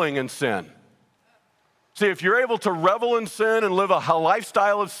reveling in sin. See, if you're able to revel in sin and live a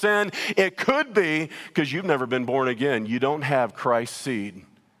lifestyle of sin, it could be because you've never been born again. You don't have Christ's seed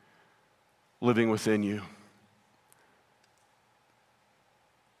living within you.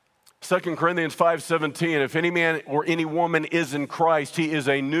 2 Corinthians 5:17, if any man or any woman is in Christ, he is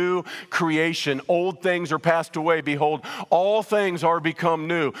a new creation. Old things are passed away. Behold, all things are become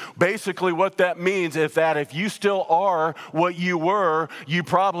new. Basically what that means is that if you still are what you were, you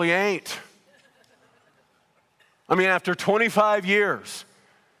probably ain't. I mean, after 25 years,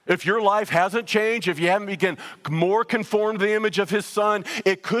 if your life hasn't changed, if you haven't become more conformed to the image of his son,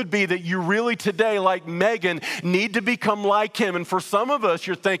 it could be that you really today, like Megan, need to become like him. And for some of us,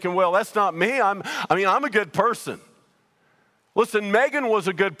 you're thinking, well, that's not me. I'm a good person. Listen, Megan was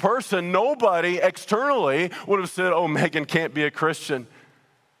a good person. Nobody externally would have said, oh, Megan can't be a Christian.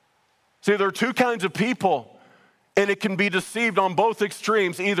 See, there are two kinds of people, and it can be deceived on both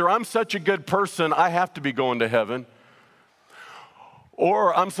extremes. Either I'm such a good person, I have to be going to heaven.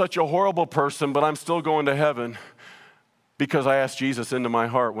 Or I'm such a horrible person, but I'm still going to heaven because I asked Jesus into my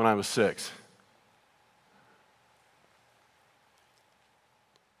heart when I was 6.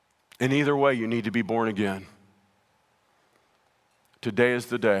 And either way, you need to be born again. Today is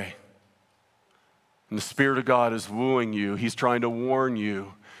the day. And the Spirit of God is wooing you. He's trying to warn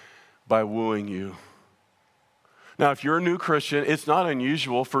you by wooing you. Now, if you're a new Christian, it's not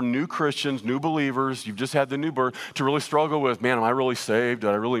unusual for new Christians, new believers, you've just had the new birth, to really struggle with, man, am I really saved? Did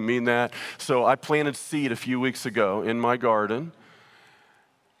I really mean that? So I planted seed a few weeks ago in my garden,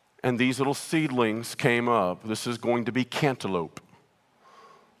 and these little seedlings came up. This is going to be cantaloupe.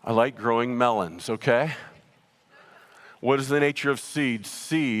 I like growing melons, okay? What is the nature of seed?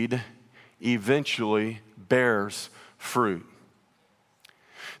 Seed eventually bears fruit.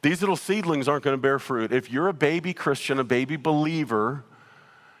 These little seedlings aren't going to bear fruit. If you're a baby Christian, a baby believer,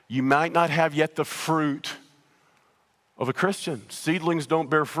 you might not have yet the fruit of a Christian. Seedlings don't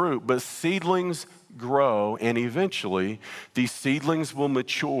bear fruit, but seedlings grow, and eventually these seedlings will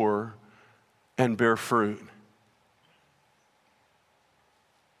mature and bear fruit.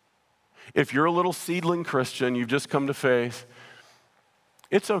 If you're a little seedling Christian, you've just come to faith,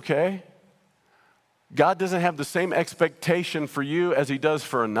 it's okay. God doesn't have the same expectation for you as he does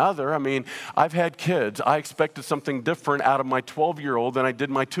for another. I mean, I've had kids. I expected something different out of my 12-year-old than I did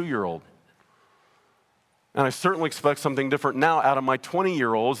my 2-year-old. And I certainly expect something different now out of my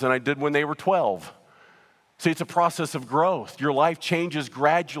 20-year-olds than I did when they were 12. See, it's a process of growth. Your life changes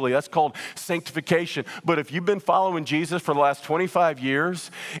gradually. That's called sanctification. But if you've been following Jesus for the last 25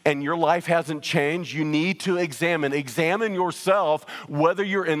 years and your life hasn't changed, you need to examine yourself whether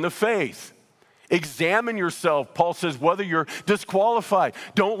you're in the faith. Examine yourself. Paul says, whether you're disqualified.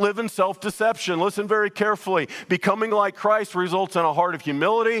 Don't live in self-deception. Listen very carefully. Becoming like Christ results in a heart of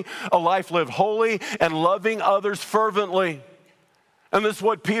humility, a life lived holy, and loving others fervently. And this is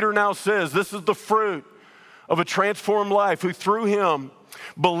what Peter now says. This is the fruit. of a transformed life, who through him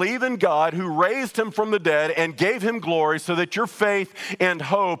believe in God, who raised him from the dead and gave him glory, so that your faith and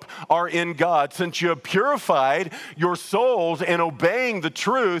hope are in God. Since you have purified your souls in obeying the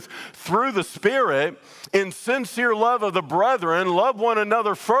truth through the Spirit, in sincere love of the brethren, love one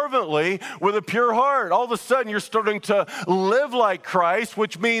another fervently with a pure heart. All of a sudden, you're starting to live like Christ,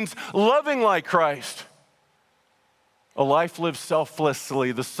 which means loving like Christ. A life lived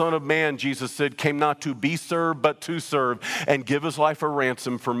selflessly. The Son of Man, Jesus said, came not to be served, but to serve and give his life a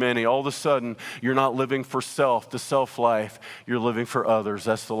ransom for many. All of a sudden, you're not living for self, the self life. You're living for others.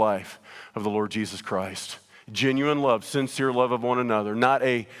 That's the life of the Lord Jesus Christ. Genuine love, sincere love of one another, not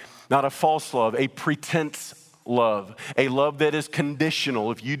a false love, a pretense love, a love that is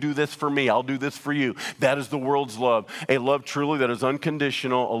conditional. If you do this for me, I'll do this for you. That is the world's love. A love truly that is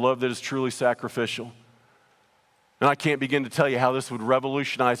unconditional, a love that is truly sacrificial. And I can't begin to tell you how this would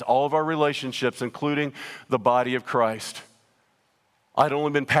revolutionize all of our relationships, including the body of Christ. I'd only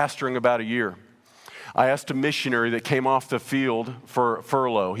been pastoring about a year. I asked a missionary that came off the field for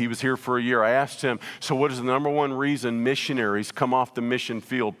furlough. He was here for a year. I asked him, so what is the number one reason missionaries come off the mission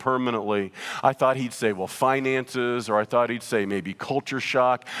field permanently? I thought he'd say, well, finances, or I thought he'd say maybe culture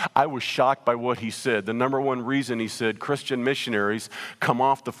shock. I was shocked by what he said. The number one reason, he said, Christian missionaries come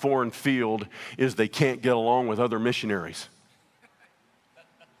off the foreign field is they can't get along with other missionaries.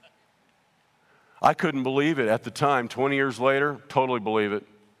 I couldn't believe it at the time. 20 years later, totally believe it.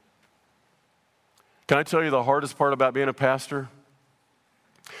 Can I tell you the hardest part about being a pastor?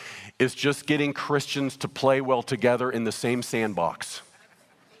 Is just getting Christians to play well together in the same sandbox.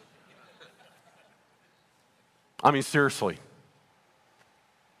 I mean, seriously.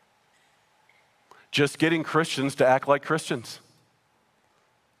 Just getting Christians to act like Christians.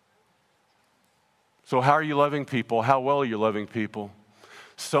 So how are you loving people? How well are you loving people?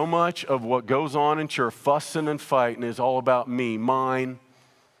 So much of what goes on in church, fussing and fighting, is all about me, mine,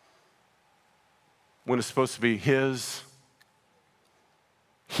 when it's supposed to be his,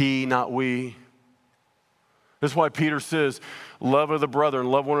 he, not we. That's why Peter says, love of the brethren,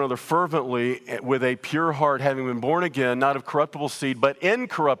 love one another fervently with a pure heart, having been born again, not of corruptible seed, but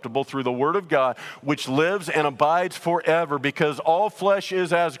incorruptible through the word of God, which lives and abides forever, because all flesh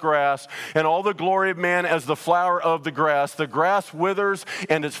is as grass, and all the glory of man as the flower of the grass. The grass withers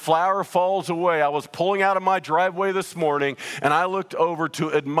and its flower falls away. I was pulling out of my driveway this morning, and I looked over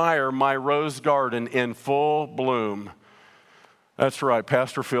to admire my rose garden in full bloom. That's right,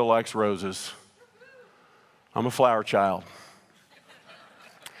 Pastor Phil likes roses. I'm a flower child.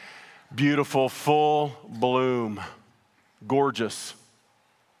 Beautiful, full bloom, gorgeous.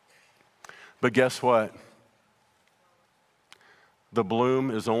 But guess what? The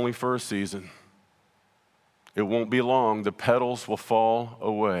bloom is only for a season. It won't be long. The petals will fall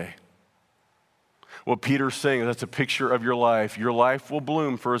away. What Peter's saying, that's a picture of your life. Your life will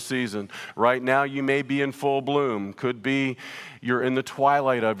bloom for a season. Right now, you may be in full bloom. Could be you're in the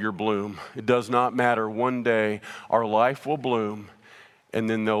twilight of your bloom. It does not matter. One day, our life will bloom, and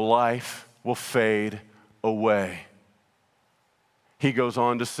then the life will fade away. He goes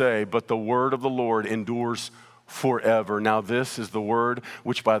on to say, but the word of the Lord endures forever. Now, this is the word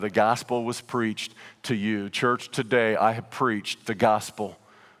which by the gospel was preached to you. Church, today I have preached the gospel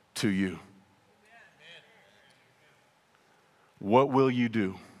to you. What will you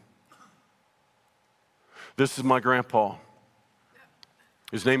do? This is my grandpa.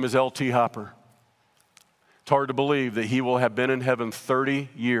 His name is L.T. Hopper. It's hard to believe that he will have been in heaven 30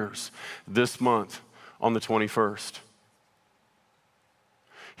 years this month on the 21st.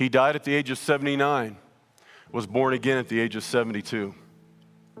 He died at the age of 79, was born again at the age of 72.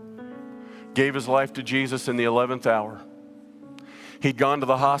 Gave his life to Jesus in the 11th hour. He'd gone to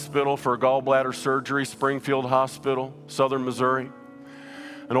the hospital for a gallbladder surgery, Springfield Hospital, Southern Missouri.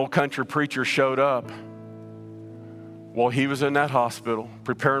 An old country preacher showed up while he was in that hospital,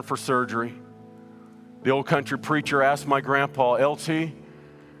 preparing for surgery. The old country preacher asked my grandpa, LT,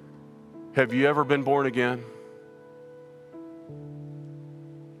 have you ever been born again?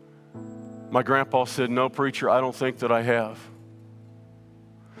 My grandpa said, no, preacher, I don't think that I have.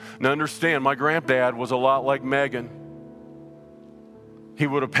 Now understand, my granddad was a lot like Megan. He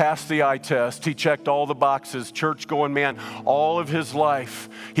would have passed the eye test. He checked all the boxes, church-going man, all of his life.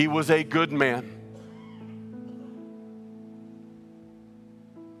 He was a good man.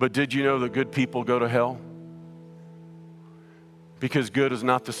 But did you know that good people go to hell? Because good is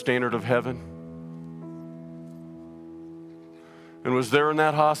not the standard of heaven. And it was there in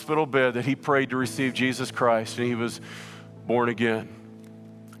that hospital bed that he prayed to receive Jesus Christ, and he was born again.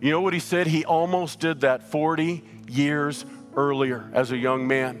 You know what he said? He almost did that 40 years earlier as a young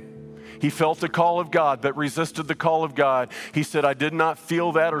man. He felt the call of God, but resisted the call of God. He said, I did not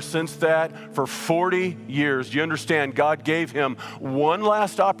feel that or sense that for 40 years. Do you understand? God gave him one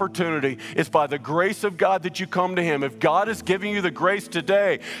last opportunity. It's by the grace of God that you come to him. If God is giving you the grace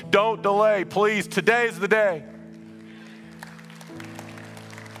today, don't delay. Please, today is the day.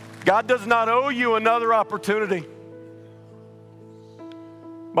 God does not owe you another opportunity.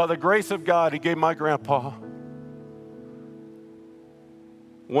 By the grace of God, he gave my grandpa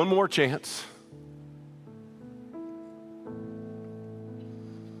one more chance.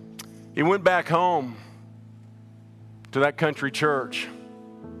 He went back home to that country church,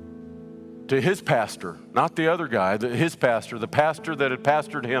 to his pastor, not the other guy, his pastor, the pastor that had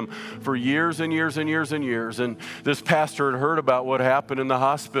pastored him for years and years and years and years. And this pastor had heard about what happened in the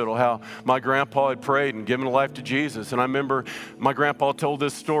hospital, how my grandpa had prayed and given life to Jesus. And I remember my grandpa told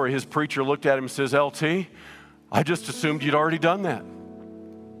this story. His preacher looked at him and says, LT, I just assumed you'd already done that.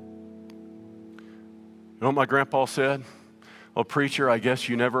 You know what my grandpa said? Well, preacher, I guess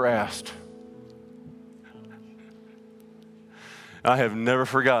you never asked. I have never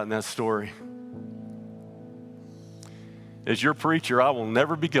forgotten that story. As your preacher, I will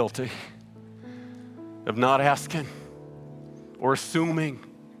never be guilty of not asking or assuming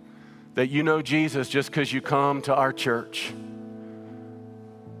that you know Jesus just because you come to our church.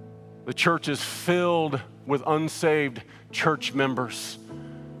 The church is filled with unsaved church members.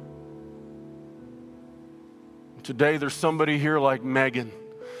 Today, there's somebody here like Megan,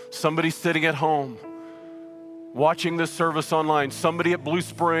 somebody sitting at home, watching this service online, somebody at Blue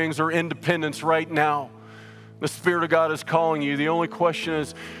Springs or Independence right now. The Spirit of God is calling you. The only question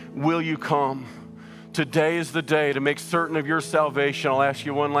is, will you come? Today is the day to make certain of your salvation. I'll ask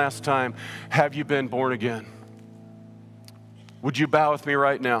you one last time, have you been born again? Would you bow with me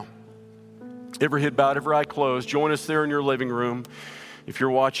right now? Every head bowed, every eye closed. Join us there in your living room. If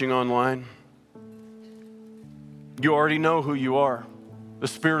you're watching online, you already know who you are. The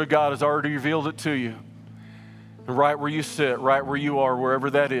Spirit of God has already revealed it to you. And right where you sit, right where you are, wherever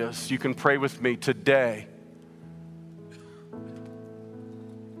that is, you can pray with me today.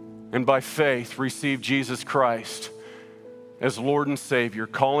 And by faith, receive Jesus Christ as Lord and Savior,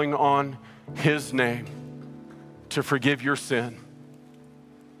 calling on His name to forgive your sin.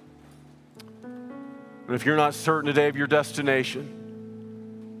 And if you're not certain today of your destination,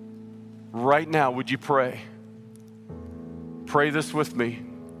 right now, would you pray? Pray this with me.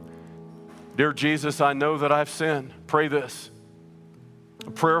 Dear Jesus, I know that I've sinned. Pray this.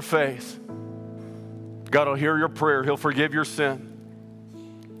 A prayer of faith. God will hear your prayer. He'll forgive your sin.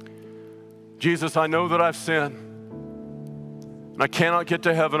 Jesus, I know that I've sinned. And I cannot get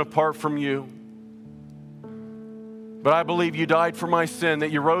to heaven apart from you. But I believe you died for my sin,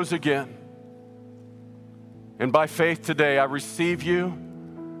 that you rose again. And by faith today, I receive you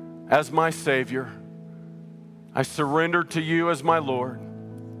as my Savior. I surrender to you as my Lord.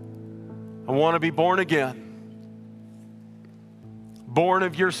 I want to be born again, born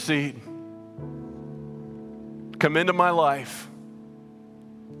of your seed. Come into my life.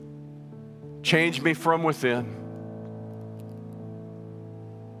 Change me from within.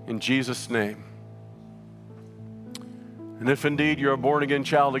 In Jesus' name. And if indeed you're a born-again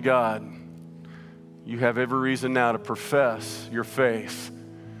child of God, you have every reason now to profess your faith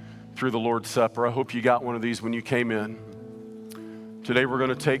through the Lord's Supper. I hope you got one of these when you came in. Today we're going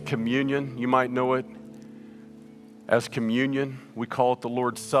to take communion. You might know it as communion. We call it the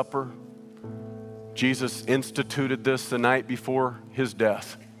Lord's Supper. Jesus instituted this the night before his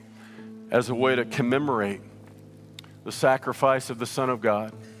death as a way to commemorate the sacrifice of the Son of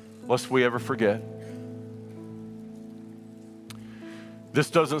God, lest we ever forget. This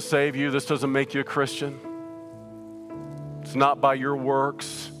doesn't save you. This doesn't make you a Christian. It's not by your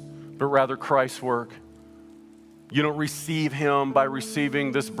works, but rather Christ's work. You don't receive him by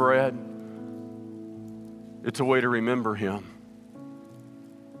receiving this bread. It's a way to remember him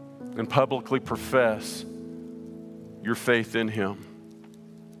and publicly profess your faith in him.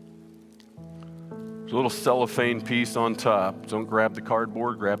 There's a little cellophane piece on top. Don't grab the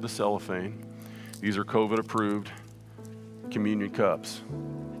cardboard, grab the cellophane. These are COVID approved communion cups.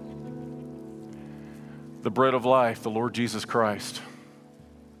 The bread of life, the Lord Jesus Christ,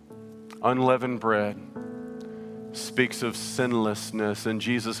 unleavened bread, speaks of sinlessness, and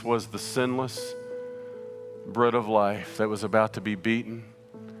Jesus was the sinless bread of life that was about to be beaten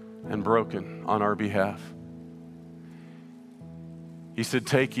and broken on our behalf. He said,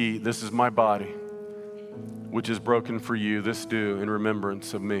 "Take, eat, this is my body, which is broken for you. This do in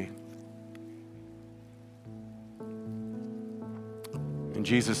remembrance of me." And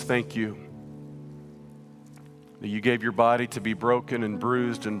Jesus, thank you that you gave your body to be broken and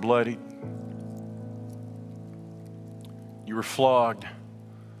bruised and bloodied. You were flogged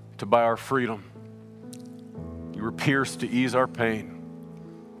to buy our freedom. You were pierced to ease our pain.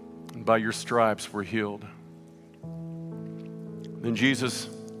 And by your stripes we're healed. Then Jesus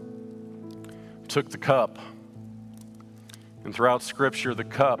took the cup. And throughout Scripture, the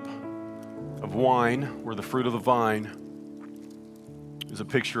cup of wine, or the fruit of the vine, is a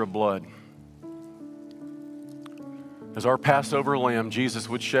picture of blood. As our Passover lamb, Jesus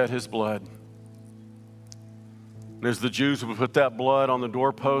would shed his blood. And as the Jews would put that blood on the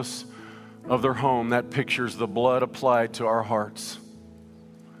doorposts of their home, that pictures the blood applied to our hearts.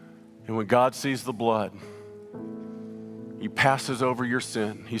 And when God sees the blood, he passes over your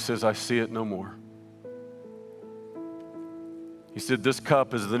sin. He says, I see it no more. He said, this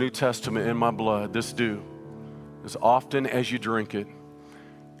cup is the New Testament in my blood. This do as often as you drink it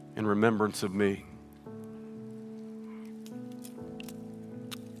in remembrance of me.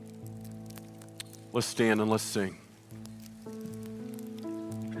 Let's stand and let's sing.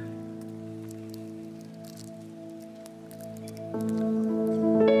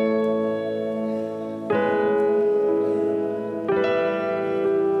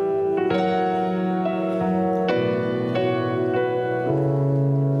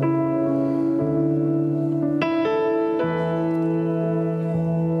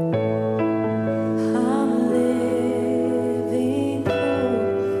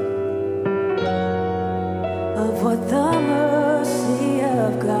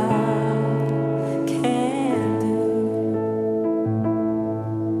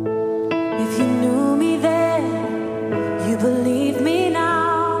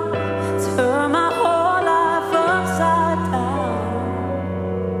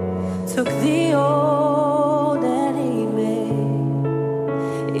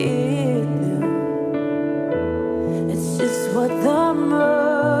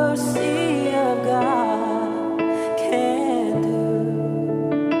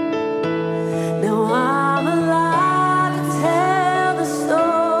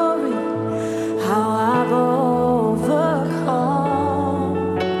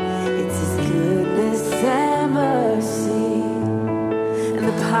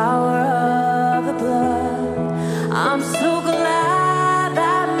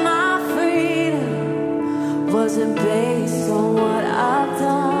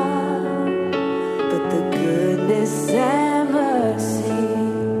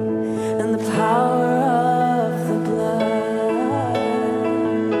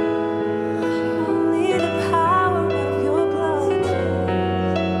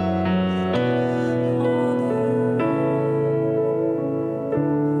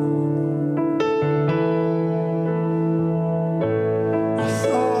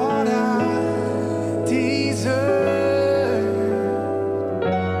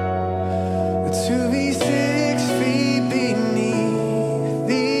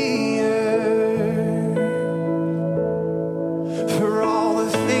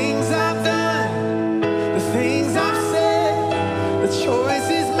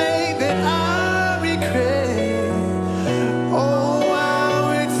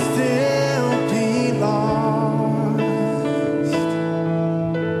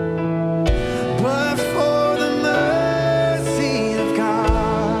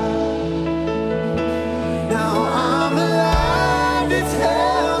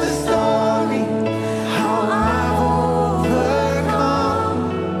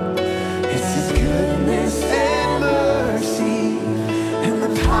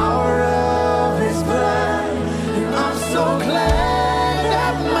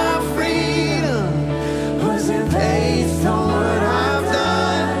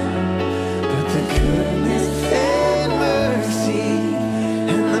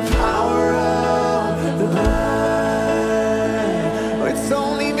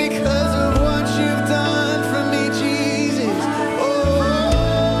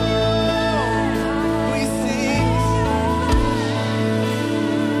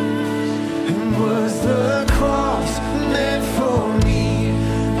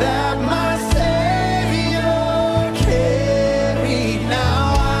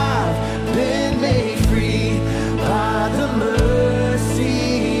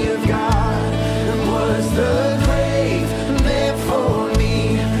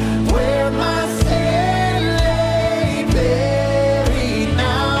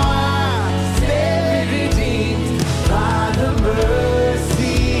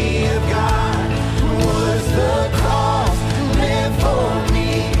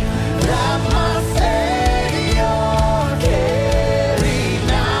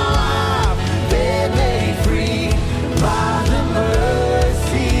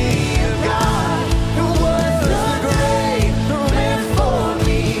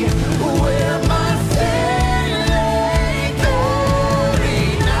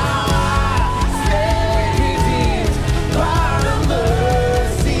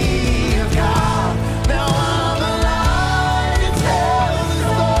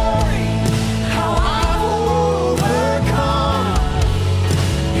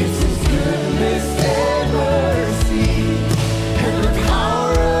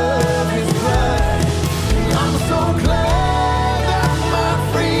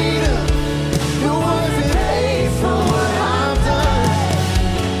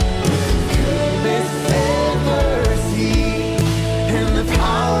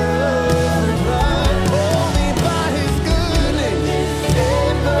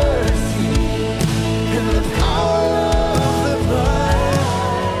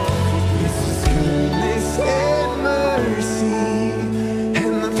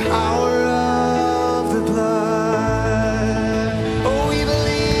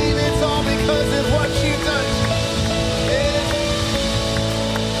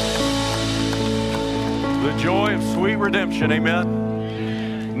 The joy of sweet redemption,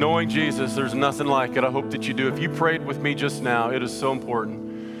 amen? Knowing Jesus, there's nothing like it. I hope that you do. If you prayed with me just now, it is so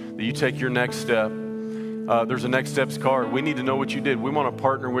important that you take your next step. There's a Next Steps card. We need to know what you did. We want to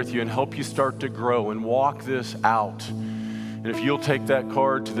partner with you and help you start to grow and walk this out. And if you'll take that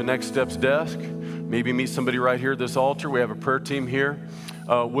card to the Next Steps desk, maybe meet somebody right here at this altar. We have a prayer team here.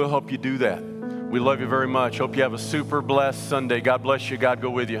 We'll help you do that. We love you very much. Hope you have a super blessed Sunday. God bless you. God go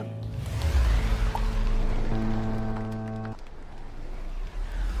with you.